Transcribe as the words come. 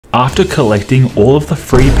After collecting all of the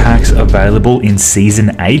free packs available in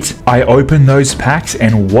Season 8, I opened those packs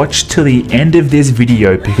and watched till the end of this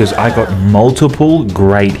video because I got multiple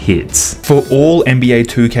great hits. For all NBA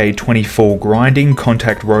 2K24 grinding,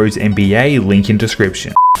 contact RoseNBA, link in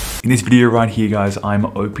description. In this video right here, guys, I'm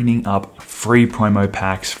opening up free promo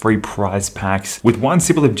packs, free prize packs with one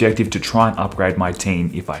simple objective to try and upgrade my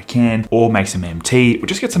team if I can, or make some MT, or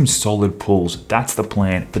just get some solid pulls. That's the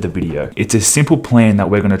plan for the video. It's a simple plan that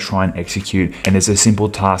we're going to try and execute, and it's a simple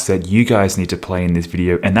task that you guys need to play in this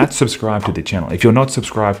video, and that's subscribe to the channel. If you're not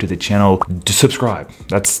subscribed to the channel, just subscribe.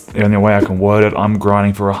 That's the only way I can word it. I'm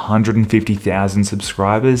grinding for 150,000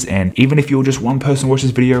 subscribers, and even if you're just one person watch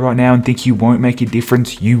this video right now and think you won't make a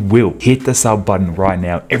difference, you will. Hit the sub button right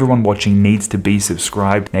now. Everyone watching needs to be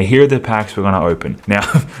subscribed. Now here are the packs we're going to open. Now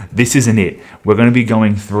this isn't it. We're going to be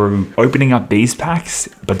going through opening up these packs,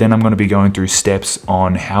 but then I'm going to be going through steps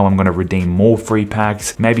on how I'm going to redeem more free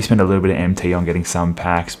packs, maybe spend a little bit of MT on getting some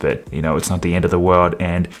packs, but you know, it's not the end of the world.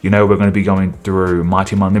 And you know, we're going to be going through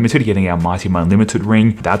MyTeam Unlimited, getting our MyTeam Unlimited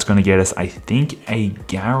ring. That's going to get us, I think, a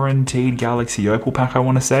guaranteed Galaxy Opal pack, I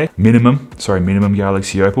want to say. Minimum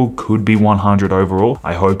Galaxy Opal, could be 100 overall.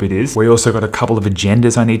 I hope it is. We also got a couple of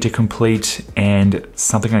agendas I need to complete, and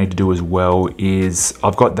something I need to do as well is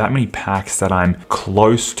I've got that many packs that I'm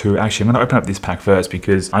close to. Actually, I'm going to open up this pack first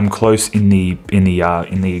because I'm close in the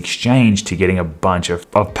exchange to getting a bunch of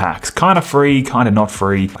packs. Kind of free, kind of not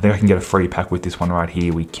free. I think I can get a free pack with this one right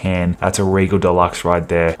here. We can. That's a Regal Deluxe right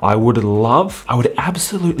there. I would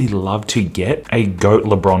absolutely love to get a GOAT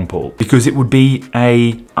LeBron pull because it would be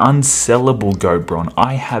a unsellable GOAT Bron.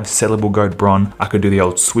 I have sellable GOAT Bron. I could do the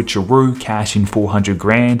old switcheroo, cash in 400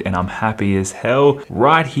 grand, and I'm happy as hell.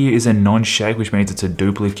 Right here is a non-shake, which means it's a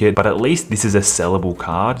duplicate, but at least this is a sellable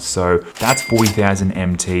card. So that's 40,000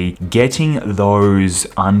 MT. Getting those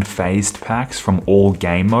unfazed packs from all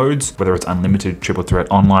game modes, whether it's unlimited, triple threat,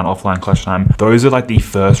 online, offline, clutch time, those are like the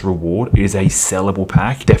first reward. It is a sellable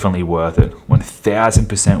pack. Definitely worth it.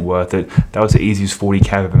 1000% worth it. That was the easiest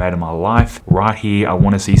 40k I've ever made in my life. Right here, I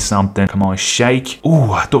want to see something. Come on, shake.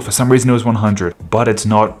 Ooh, I thought for some reason it was 100, but it's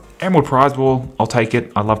not. Emerald prize ball, I'll take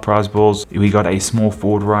it. I love prize balls. We got a small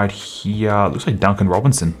forward right here. Looks like Duncan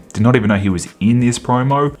Robinson. Did not even know he was in this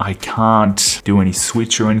promo. I can't do any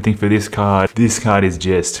switch or anything for this card. This card is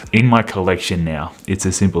just in my collection now. It's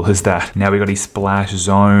as simple as that. Now we got a splash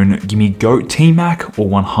zone. Give me GOAT T-Mac or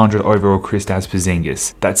 100 overall Kristaps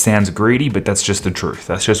Porzingis. That sounds greedy, but that's just the truth.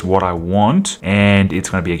 That's just what I want. And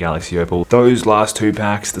it's going to be a Galaxy Opal. Those last two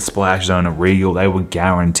packs, the splash zone and Regal, they were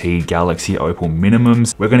guaranteed Galaxy Opal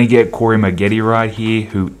minimums. We're going to get Corey Maggette right here,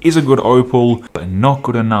 who is a good Opal, but not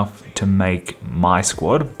good enough to make my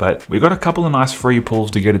squad. But we got a couple of nice free pulls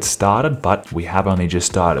to get it started, but we have only just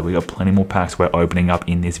started. We got plenty more packs we're opening up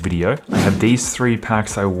in this video. I have these three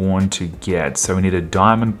packs I want to get. So we need a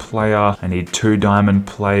diamond player, I need 2 diamond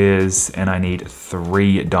players, and I need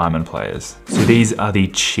 3 diamond players. So these are the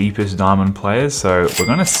cheapest diamond players. So we're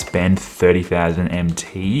gonna spend 30,000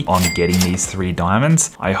 MT on getting these 3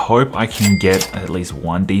 diamonds. I hope I can get at least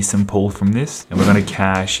one decent pull from this. And we're gonna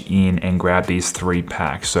cash in and grab these 3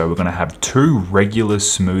 packs. So we're gonna have 2 regular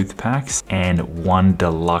smooth packs and 1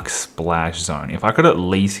 deluxe splash zone. If I could at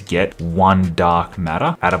least get 1 dark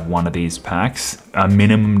matter out of one of these packs, a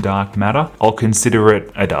minimum dark matter, I'll consider it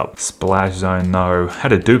a dub. Splash zone though,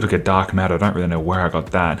 had a duplicate dark matter. I don't really know where I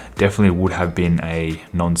got that. Definitely would have been a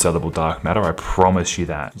non-sellable dark matter. I promise you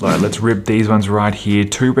that. So let's rip these ones right here.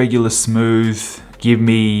 2 regular smooth. Give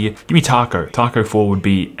me Taco. Taco 4 would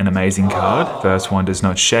be an amazing card. First one does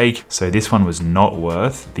not shake. So this one was not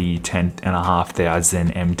worth the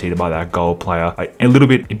 10,500 MT to buy that gold player. A little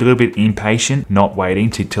bit impatient, not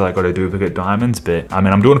waiting till I got a duplicate diamonds. But I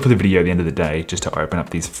mean, I'm doing it for the video at the end of the day, just to open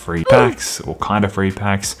up these free packs or kind of free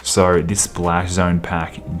packs. So this splash zone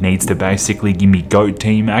pack needs to basically give me GOAT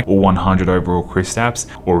T-Mac or 100 overall Kristaps,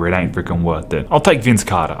 or it ain't freaking worth it. I'll take Vince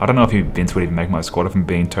Carter. I don't know if Vince would even make my squad if I'm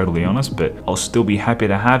being totally honest, but I'll still be happy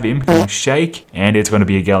to have him. Shake, and it's going to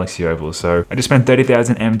be a Galaxy Opal. So I just spent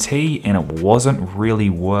 30,000 MT and it wasn't really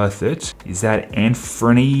worth it. Is that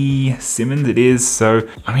Anthony Simmons? It is. So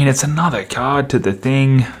I mean, it's another card to the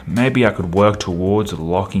thing. Maybe I could work towards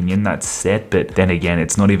locking in that set, but then again,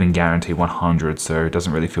 it's not even guaranteed 100, so it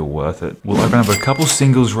doesn't really feel worth it. We'll open up a couple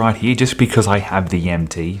singles right here just because I have the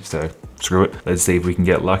MT. So screw it. Let's see if we can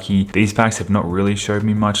get lucky. These packs have not really showed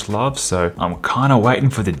me much love, so I'm kind of waiting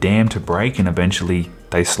for the dam to break and eventually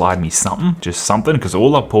they slide me something, just something, because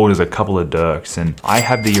all I pulled is a couple of Dirks, and I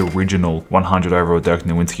have the original 100 overall Dirk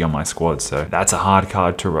Nowitzki on my squad, so that's a hard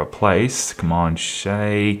card to replace. Come on,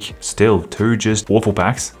 shake. Still, 2 just awful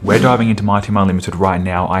packs. We're diving into MyTeam Unlimited right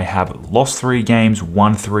now. I have lost 3 games,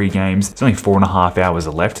 won 3 games. It's only 4.5 hours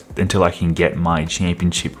left until I can get my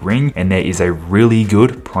championship ring, and there is a really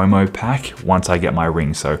good promo pack once I get my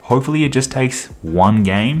ring. So hopefully it just takes 1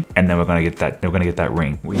 game, and then we're gonna get that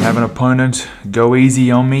ring. We have an opponent go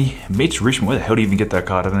easy on me. Mitch Richmond, where the hell do you even get that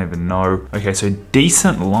card? I don't even know. Okay, so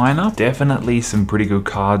decent lineup. Definitely some pretty good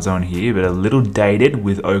cards on here, but a little dated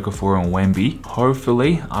with Okafor and Wemby.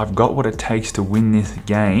 Hopefully I've got what it takes to win this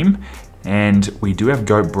game, and we do have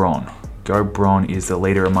Goat Bron. Goat Bron is the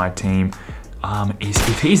leader of my team.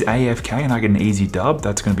 If he's AFK and I get an easy dub,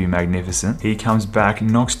 that's going to be magnificent. He comes back,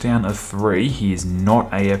 knocks down a 3. He is not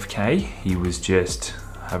AFK. He was just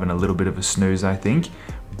having a little bit of a snooze, I think.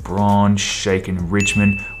 Bron, shaking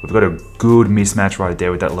Richmond. We've got a good mismatch right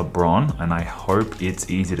there with that LeBron, and I hope it's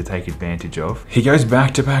easy to take advantage of. He goes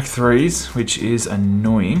back-to-back 3s, which is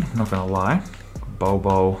annoying, I'm not going to lie.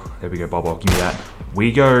 Bobo, there we go, Bobo, give me that.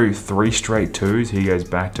 We go 3 straight 2s, he goes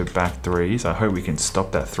back-to-back 3s. I hope we can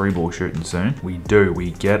stop that 3-ball shooting soon. We do,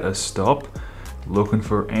 we get a stop. Looking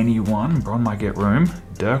for anyone. Bron might get room,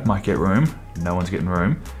 Dirk might get room, no one's getting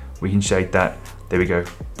room. We can shake that. There we go.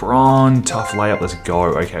 Bron, tough layup, let's go.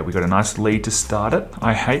 Okay, we got a nice lead to start it.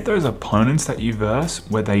 I hate those opponents that you verse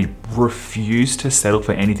where they refuse to settle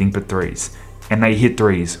for anything but 3s. And they hit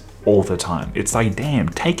 3s all the time. It's like, damn,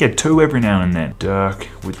 take a 2 every now and then. Dirk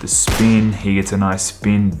with the spin. He gets a nice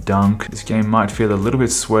spin dunk. This game might feel a little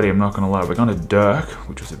bit sweaty, I'm not gonna lie. We're going to Dirk,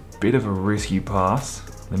 which was a bit of a risky pass.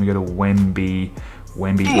 Let me go to Wemby.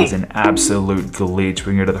 Wemby is an absolute glitch.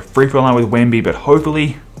 We can go to the free throw line with Wemby, but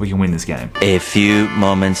hopefully we can win this game. A few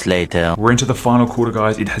moments later. We're into the final quarter,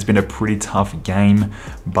 guys. It has been a pretty tough game,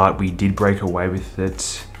 but we did break away with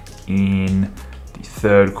it in the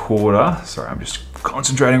 3rd quarter. Sorry, I'm just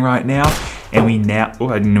concentrating right now. And we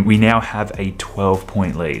now have a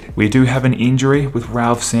 12-point lead. We do have an injury with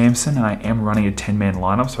Ralph Sampson, and I am running a 10-man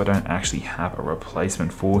lineup, so I don't actually have a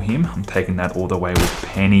replacement for him. I'm taking that all the way with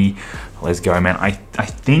Penny. Let's go, man. I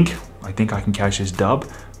think I can catch this dub,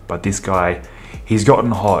 but this guy, he's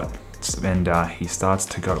gotten hot, and he starts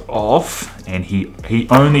to go off, and he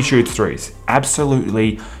only shoots 3s.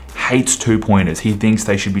 Absolutely hates 2-pointers. He thinks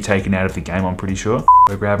they should be taken out of the game, I'm pretty sure.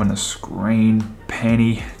 We're grabbing a screen.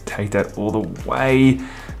 Penny, take that all the way.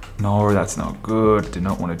 No, that's not good. Did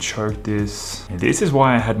not want to choke this. And this is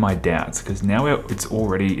why I had my doubts, because now it's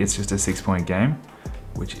just a 6-point game,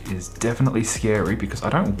 which is definitely scary because I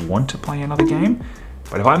don't want to play another game.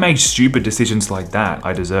 But if I make stupid decisions like that,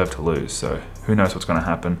 I deserve to lose. So who knows what's going to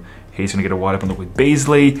happen. He's going to get a wide open look with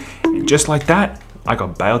Beasley. And just like that, I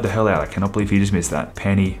got bailed the hell out. I cannot believe he just missed that.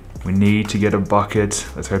 Penny, we need to get a bucket.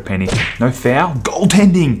 Let's go, Penny. No foul.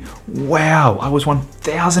 Goaltending. Wow, I was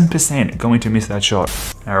 1000% going to miss that shot.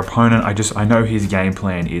 Our opponent, I know his game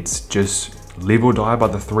plan. It's just live or die by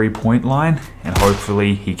the 3-point line, and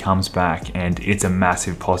hopefully he comes back, and it's a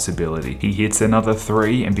massive possibility. He hits another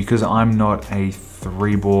 3, and because I'm not a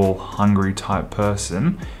 3-ball hungry type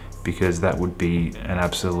person, because that would be an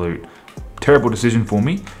absolute terrible decision for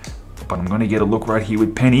me, but I'm gonna get a look right here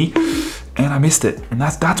with Penny, and I missed it. And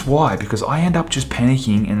that's why, because I end up just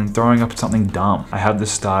panicking and then throwing up something dumb. I have the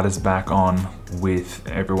starters back on with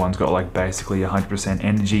everyone's got like basically 100%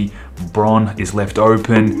 energy. Bron is left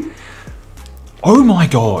open. Oh my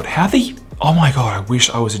God, oh my God, I wish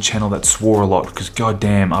I was a channel that swore a lot, because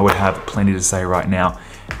goddamn, I would have plenty to say right now.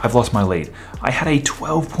 I've lost my lead. I had a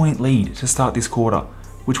 12-point lead to start this quarter,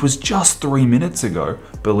 which was just 3 minutes ago,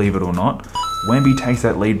 believe it or not. Wemby takes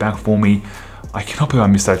that lead back for me. I cannot believe I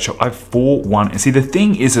missed that shot. I have 4-1. And see, the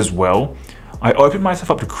thing is as well, I opened myself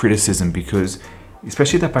up to criticism because,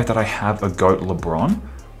 especially the fact that I have a GOAT LeBron,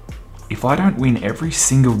 if I don't win every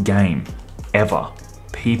single game ever,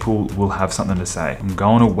 people will have something to say. I'm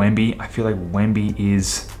going to Wemby. I feel like Wemby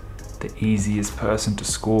is the easiest person to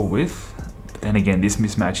score with. But then again, this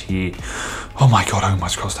mismatch here, oh my God, I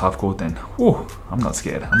almost crossed half court then. Whew, I'm not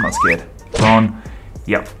scared. I'm not scared. Bron,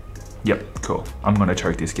 yep, cool. I'm gonna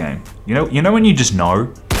choke this game. You know when you just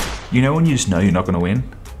know? You know when you just know you're not gonna win?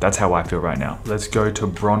 That's how I feel right now. Let's go to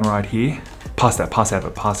Bron right here. Pass that, pass out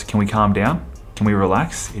of it, pass it. Can we calm down? Can we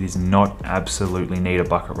relax? It is not absolutely need a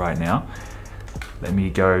bucket right now. Let me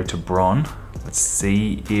go to Bron. Let's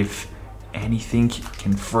see if anything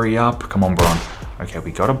can free up. Come on, Bron. Okay,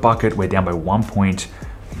 we got a bucket. We're down by 1 point.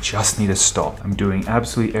 We just need to stop. I'm doing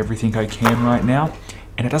absolutely everything I can right now,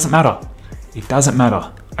 and it doesn't matter. It doesn't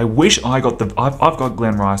matter. I wish I got I've got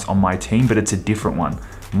Glenn Rice on my team, but it's a different one.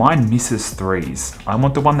 Mine misses threes. I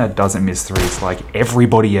want the one that doesn't miss threes like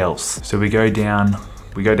everybody else. So we go down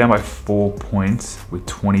by 4 points with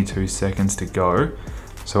 22 seconds to go.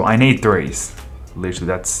 So I need threes. Literally,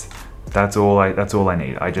 that's all I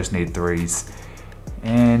need. I just need threes.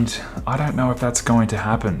 And I don't know if that's going to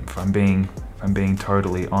happen, if I'm being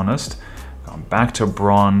totally honest. Going back to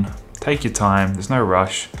Bron. Take your time. There's no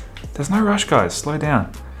rush. There's no rush, guys. Slow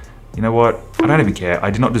down. You know what? I don't even care. I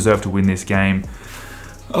did not deserve to win this game.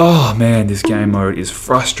 Oh man, this game mode is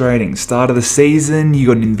frustrating. Start of the season, you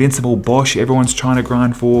got an invincible Bosch everyone's trying to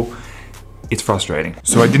grind for. It's frustrating.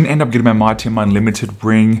 So I didn't end up getting my MyTeam Unlimited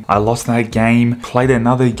ring. I lost that game, played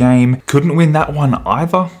another game, couldn't win that one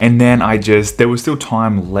either. And then there was still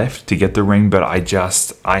time left to get the ring, but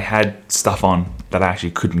I had stuff on that I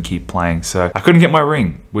actually couldn't keep playing. So I couldn't get my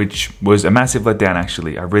ring, which was a massive letdown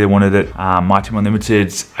actually. I really wanted it. MyTeam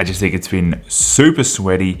Unlimited, I just think it's been super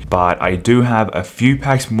sweaty, but I do have a few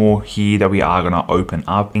packs more here that we are gonna open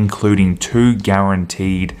up, including 2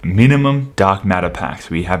 guaranteed minimum dark matter packs.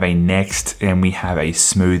 We have a next and we have a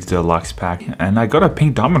smooth deluxe pack. And I got a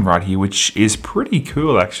pink diamond right here, which is pretty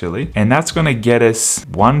cool actually. And that's gonna get us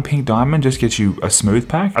 1 pink diamond, just gets you a smooth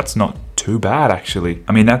pack. That's not too bad actually.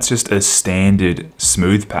 I mean, that's just a standard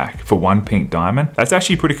smooth pack for 1 pink diamond. That's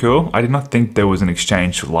actually pretty cool. I did not think there was an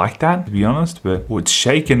exchange like that, to be honest, but well, it's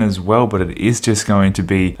shaken as well, but it is just going to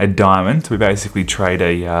be a diamond. So we basically trade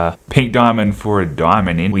a pink diamond for a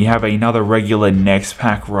diamond in. We have another regular next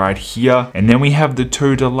pack right here, and then we have the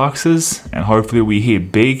 2 deluxes, and hopefully we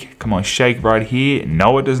hit big. Come on, shake right here.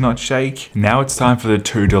 No, it does not shake. Now it's time for the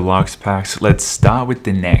 2 deluxe packs. Let's start with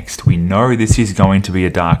the next. We know this is going to be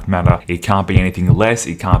a dark matter. It can't be anything less,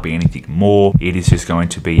 it can't be anything more. It is just going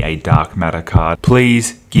to be a dark matter card.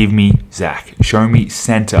 Please give me Zach. Show me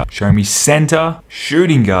center. Show me center.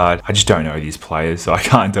 Shooting guard. I just don't know these players, so I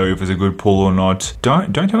can't tell you if it's a good pull or not.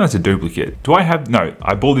 Don't tell me that's a duplicate. Do I have, no,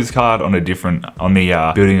 I bought this card on the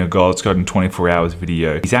Building a Gold Squad in 24 hours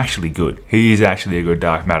video. He's actually good. He is actually a good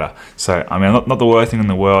dark matter. So, I mean, not the worst thing in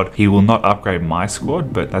the world. He will not upgrade my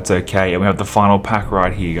squad, but that's okay. And we have the final pack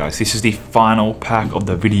right here, guys. This is the final pack of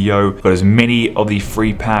the video. Got as many of the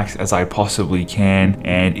free packs as I possibly can,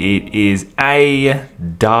 and it is a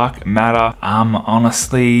dark matter.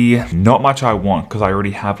 Honestly, not much I want because I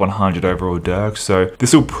already have 100 overall Dirk, so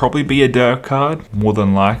this will probably be a Dirk card, more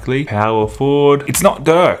than likely. Power forward. It's not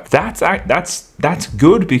Dirk. That's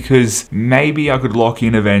good because maybe I could lock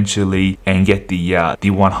in eventually and get the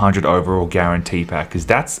 100 overall guarantee pack, because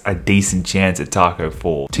that's a decent chance at Taco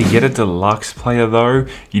 4. To get a deluxe player though,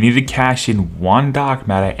 you need to cash in 1 dark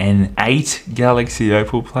matter and 8 Galaxy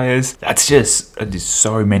Opal players. That's just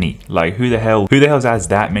so many. Like who the hell has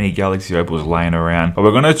that many Galaxy Opals laying around? But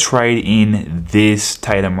we're gonna trade in this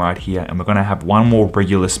Tatum right here, and we're gonna have 1 more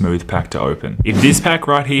regular smooth pack to open. If this pack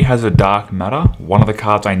right here has a dark matter, one of the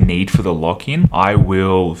cards I need for the lock-in, I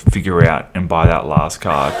will figure out and buy that last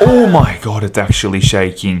card. Oh my god, it's actually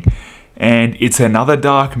shaking. And it's another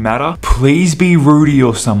dark matter. Please be Rudy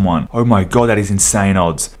or someone. Oh my god, that is insane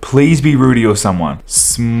odds. Please be Rudy or someone.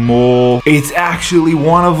 Small. It's actually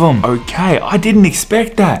one of them. Okay, I didn't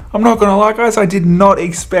expect that. I'm not gonna lie, guys. I did not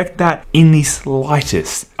expect that in the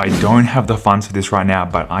slightest. I don't have the funds for this right now,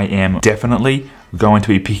 but I am definitely going to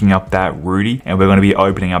be picking up that Rudy, and we're going to be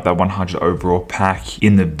opening up that 100 overall pack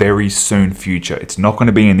in the very soon future. It's not going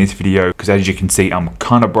to be in this video because, as you can see, I'm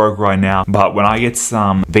kind of broke right now, but when I get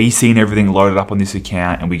some VC and everything loaded up on this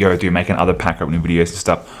account and we go through making other pack opening videos and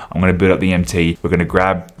stuff, I'm going to build up the MT. We're going to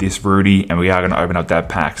grab this Rudy and we are going to open up that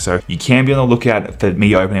pack. So you can be on the lookout for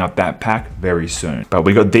me opening up that pack very soon. But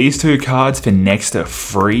we got these 2 cards for next to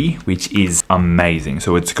free, which is amazing.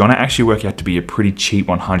 So it's going to actually work out to be a pretty cheap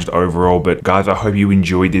 100 overall. But guys, I hope you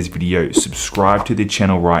enjoyed this video. Subscribe to the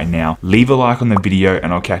channel right now. Leave a like on the video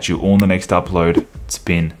and I'll catch you all in the next upload. It's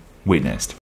been witnessed.